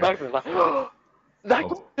try it care. back and it's like, oh, that I'll,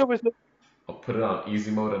 was the. I'll put it on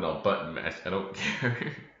easy mode and I'll button mash. I don't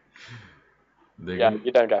care. They're Yeah, gonna.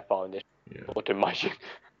 you don't get far in this Yeah. automation.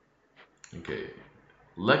 Okay.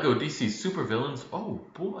 Lego DC Supervillains. Oh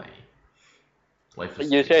boy. Life is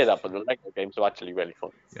You say Strange. that, but the Lego games are actually really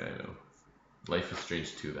fun. Yeah, I know. Life is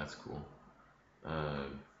Strange 2. That's cool. Uh,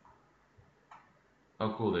 Oh,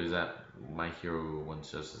 cool. There's that My Hero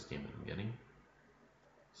One's Justice game that I'm getting.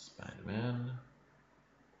 Spider-Man.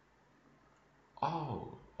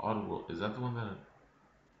 Oh, Oddworld. Is that the one that...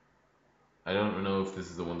 I don't know if this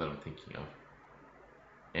is the one that I'm thinking of.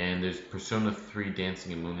 And there's Persona 3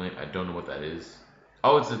 Dancing in Moonlight. I don't know what that is.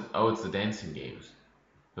 Oh, it's the dancing games.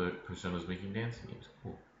 But Persona's making dancing games.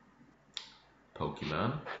 Cool.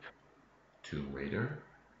 Pokemon. Tomb Raider.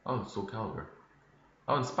 Oh, Soul Calibur.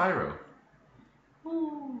 Oh, and Spyro.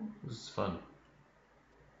 Ooh, this is fun.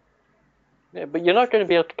 Yeah, but you're not going to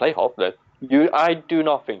be able to play half of it. I do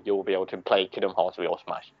not think you'll be able to play Kingdom Hearts 3 or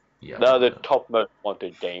Smash. Yeah, they're the top most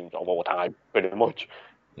wanted games of all time, pretty much.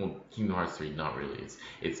 Well, Kingdom Hearts 3, not really.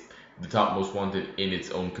 It's the top most wanted in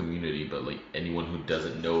its own community, but like anyone who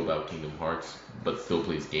doesn't know about Kingdom Hearts but still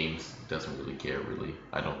plays games doesn't really care, really.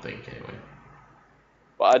 I don't think, anyway.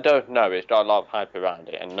 But I don't know. It's got a lot of hype around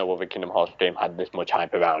it, and no other Kingdom Hearts game had this much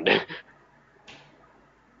hype around it.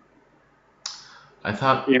 I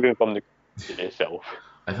thought even from the community itself.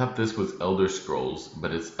 I thought this was Elder Scrolls,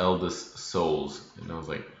 but it's Eldest Souls, and I was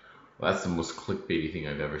like, well, that's the most clickbaity thing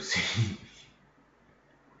I've ever seen.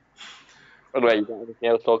 By the way, you got anything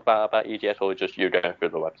else to talk about EGS, or just you going through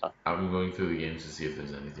the website? I'm going through the games to see if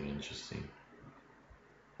there's anything interesting.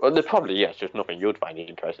 Well, there probably is, just nothing you'd find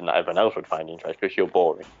interesting that everyone else would find interesting because you're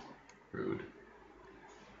boring. Rude.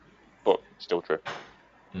 But still true.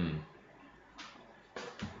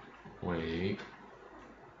 Wait.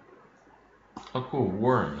 Oh, cool.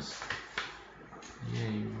 Worms.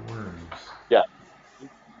 Yay, worms. Yeah.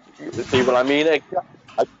 See what I mean?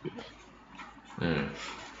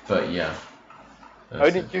 But yeah.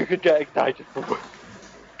 Only you could get excited for it.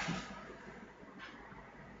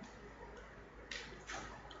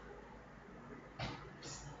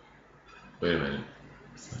 Wait a minute.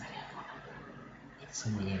 It's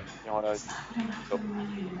somewhere there. No, no. It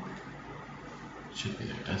should be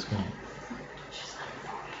there. Ask home.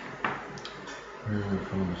 Where are the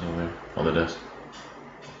phones over there? On the desk.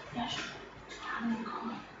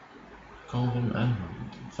 Call him and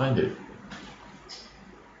find it.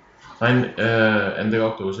 Find and the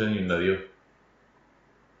octo was in the deal.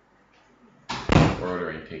 We're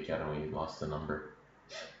ordering takeout and we lost the number.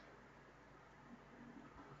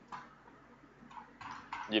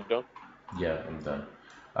 You done? Yeah, I'm done.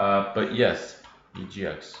 But yes,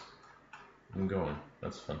 EGX. I'm going.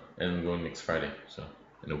 That's fun. And I'm going next Friday, so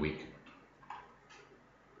in a week.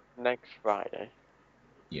 Next Friday?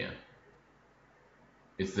 Yeah.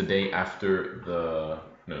 It's the day after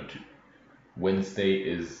Wednesday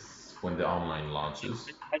is when the online launches.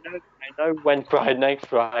 I know when next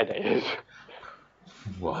Friday is.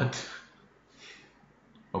 What?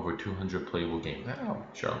 Over 200 playable games. Oh,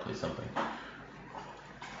 sure, I'll play something.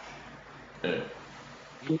 I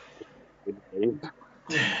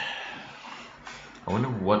wonder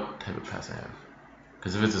what type of pass I have.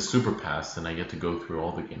 Because if it's a super pass, then I get to go through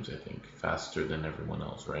all the games, I think, faster than everyone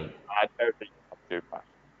else, right? I don't think I'm super pass.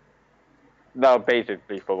 No,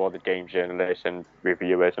 basically for all the game journalists and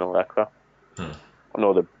reviewers and all that crap. And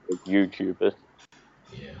all the YouTubers.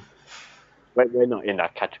 Yeah. We're not in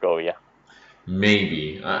that category yet.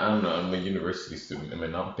 Maybe. I don't know. I'm a university student. Am I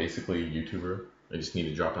not basically a YouTuber? I just need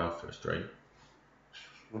to drop out first, right?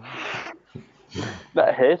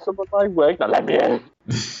 Here's some of my work. Now let me in.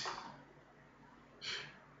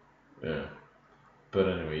 Yeah. But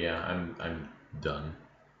anyway, yeah, I'm done.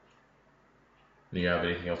 Do you have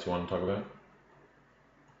anything else you want to talk about?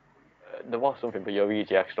 There was something, but your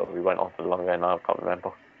EGX story we went on for longer and I can't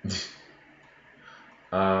remember.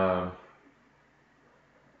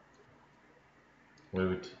 What do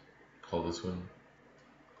we call this one?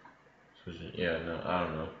 Yeah, no, I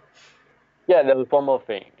don't know. Yeah, there was one more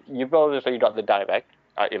thing. You've obviously got the direct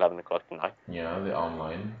at 11 o'clock tonight. Yeah, the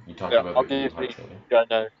online. You talked about the Kingdom Hearts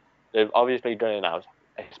show. They've obviously going to announce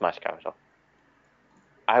a Smash character.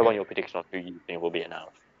 I want your prediction on who you think will be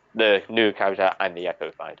announced. The new character and the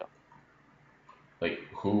Echo Fighter. Like,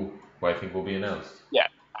 who I think will be announced? Yeah,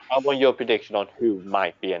 I want your prediction on who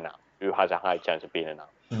might be announced. Who has a high chance of being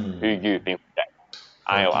announced. Who you think will get.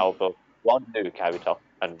 I'll vote one new character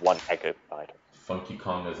and one Echo Fighter. Funky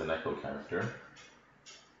Kong as an Echo character.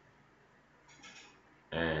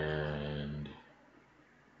 And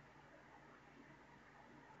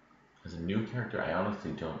as a new character, I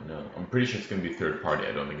honestly don't know. I'm pretty sure it's going to be third party.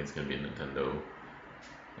 I don't think it's going to be a Nintendo.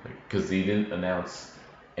 Because they didn't announce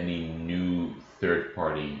any new third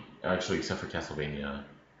party, actually, except for Castlevania.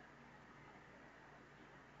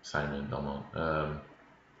 Simon Belmont.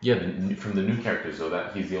 Yeah, from the new characters, though,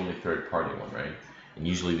 that he's the only third party one, right? And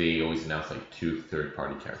usually they always announce like 2 third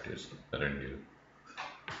party characters that are new.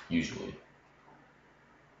 Usually.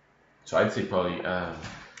 So I'd say probably, I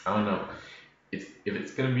don't know. If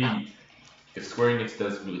Square Enix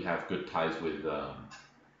does really have good ties with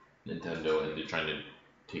Nintendo and they're trying to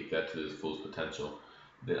take that to its fullest potential,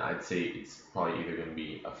 then I'd say it's probably either going to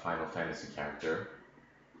be a Final Fantasy character,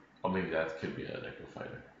 or maybe that could be an Echo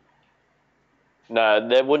Fighter. No,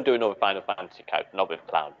 they wouldn't do another Final Fantasy character, not with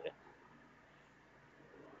Cloud.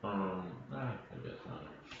 I guess not.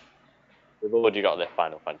 They've already got their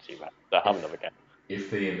Final Fantasy right. They'll have another game.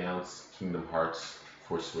 If they announce Kingdom Hearts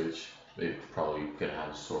for Switch, they probably could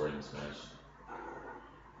have Sora in Smash.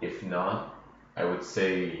 If not, I would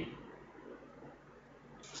say,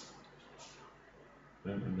 I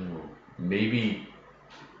don't know, maybe.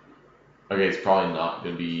 Okay, it's probably not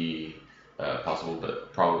gonna be possible,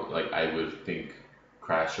 but probably like I would think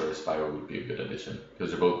Crash or Spyro would be a good addition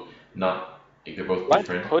because they're both not. Like, they're both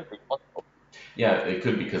different. Could be possible. Yeah, it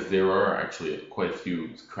could because there are actually quite a few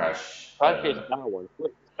Crash. Crash is now one.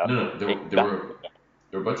 No, there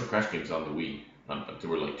were a bunch of Crash games on the Wii. There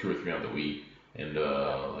were like 2 or 3 on the Wii, and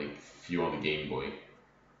like a few on the Game Boy.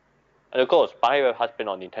 And of course, Spyro has been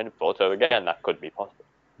on Nintendo before, so again, that could be possible.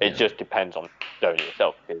 Yeah. It just depends on Sony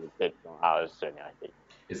itself, because it's not ours, Sony IP.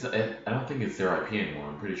 I don't think it's their IP anymore.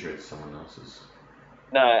 I'm pretty sure it's someone else's.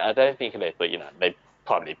 No, I don't think it is, but they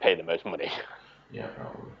probably pay the most money. Yeah,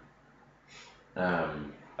 probably.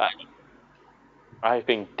 I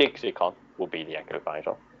think Dixie Kong will be the Echo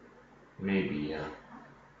Fighter. Maybe, yeah.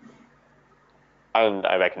 And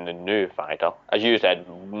I reckon the new fighter, as you said,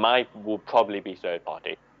 will probably be third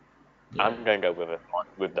party. Yeah. I'm going to go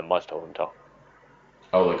with the Monster Hunter.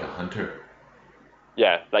 Oh, like a hunter?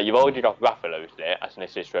 Yeah, like you've already got Rathalos there as an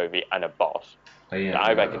assist trophy and a boss. Oh, yeah,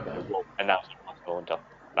 I reckon they will announce Monster Hunter,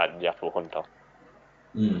 like the actual hunter.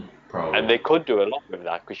 Probably. And they could do a lot with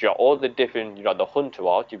that because you got the hunter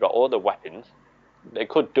art, you've got all the weapons. They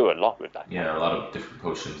could do a lot with that. Yeah, a lot of different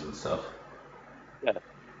potions and stuff. Yeah.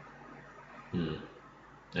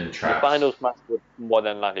 And traps. The final smash would more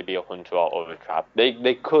than likely be a hunter art or a trap.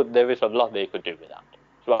 There is a lot they could do with that.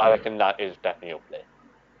 So I reckon that is definitely up there.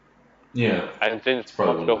 Yeah. And since the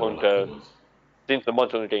Monster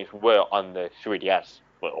Hunter games were on the 3DS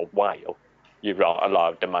for a while, you've got a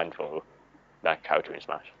lot of demand for that character in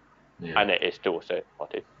Smash. Yeah. And it is still a third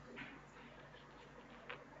party.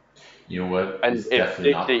 You know what? And if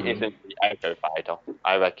Dixie isn't the Echo Fighter,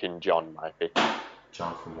 I reckon John might be.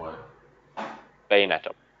 John from what?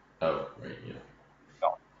 Bayonetta. Oh, right, yeah.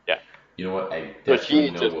 Oh, yeah. You know what? I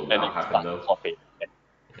definitely know will not happen though.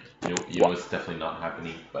 You know what's definitely not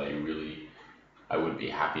happening, but I would be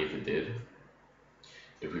happy if it did.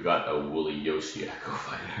 If we got a woolly Yoshi Echo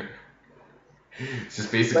Fighter. It's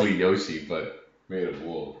just basically Yoshi, but made of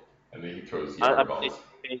wool. And then he throws yard balls.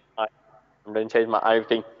 I'm going to change my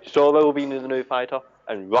think Sora will be the new fighter,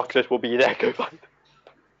 and Roxas will be the Echo Fighter.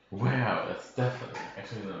 Wow, that's definitely...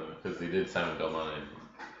 Actually, no, because they did Simon Belmont and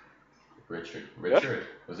Richard. Richard?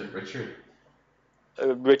 Yeah. Was it Richard?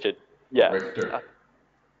 Richard, yeah. Richter.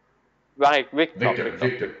 Right, Victor Belmont.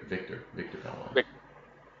 Victor.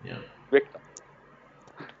 Yeah. Victor.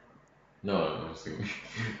 No, I was thinking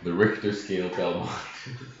the Richter scale Belmont.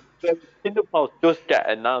 When Kingdom Hearts does get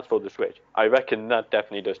announced for the Switch, I reckon that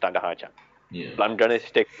definitely does stand a high chance. Yeah. But I'm gonna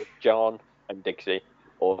stick with John and Dixie,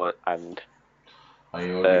 and. I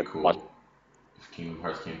know it'd be cool if Kingdom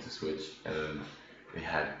Hearts came to Switch and then they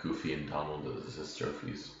had Goofy and Donald as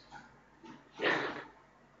trophies.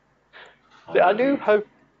 I do hope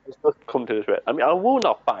it does come to the Switch. I mean, I will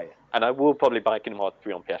not buy it, and I will probably buy Kingdom Hearts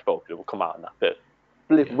 3 on PS4 because it will come out on that bit.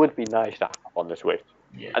 But it would be nice to have on the Switch.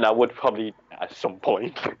 Yeah. And I would probably at some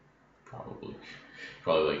point.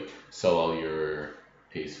 Probably like sell all your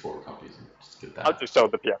PS4 copies and just get that. I'll just sell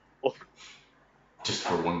the PS4. Just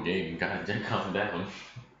for one game, God, calm down.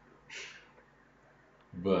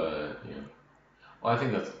 But yeah. Well, I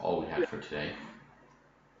think that's all we had for today.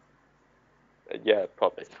 Yeah,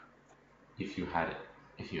 probably. If you have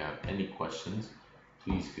any questions,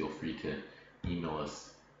 please feel free to email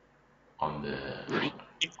us on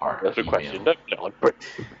our That's email. A question.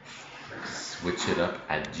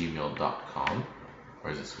 switchitup@gmail.com.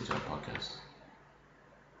 Or is it Switch It Up Podcast?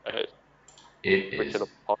 It is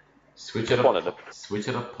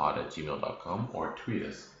switchituppod@gmail.com or tweet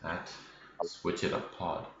us at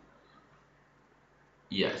switchituppod.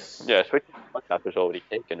 Yes. Yeah, Switch It Up Podcast was already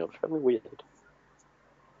taken. It was very weird.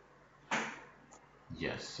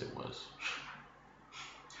 Yes, it was.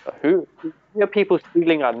 Who are people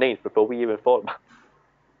stealing our names before we even thought about it?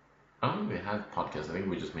 I don't think they had podcasts. I think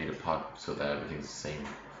we just made a pod so that everything's the same.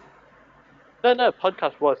 No,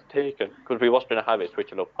 podcast was taken because we was going to have a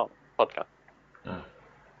Switch It Up podcast. Oh.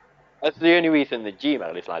 That's the only reason the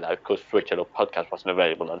Gmail is like that, because Switch It Up Podcast wasn't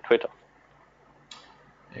available on Twitter.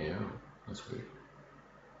 Yeah, that's weird.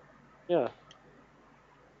 Yeah.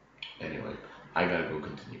 Anyway, I gotta go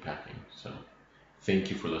continue packing, so thank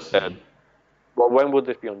you for listening. Well, when will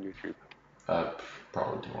this be on YouTube?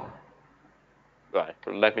 Probably tomorrow. Right,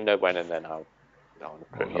 well, let me know when, and then I'll Well,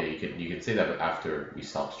 yeah, you can say that after we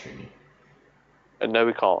stop streaming. No,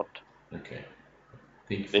 we can't. Okay.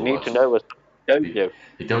 Thank you for They need watching. to know us, don't you?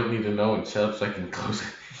 They don't need to know, and shut up so I can close it.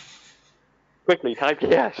 Quickly, type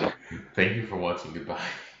yes. Thank you for watching. Goodbye.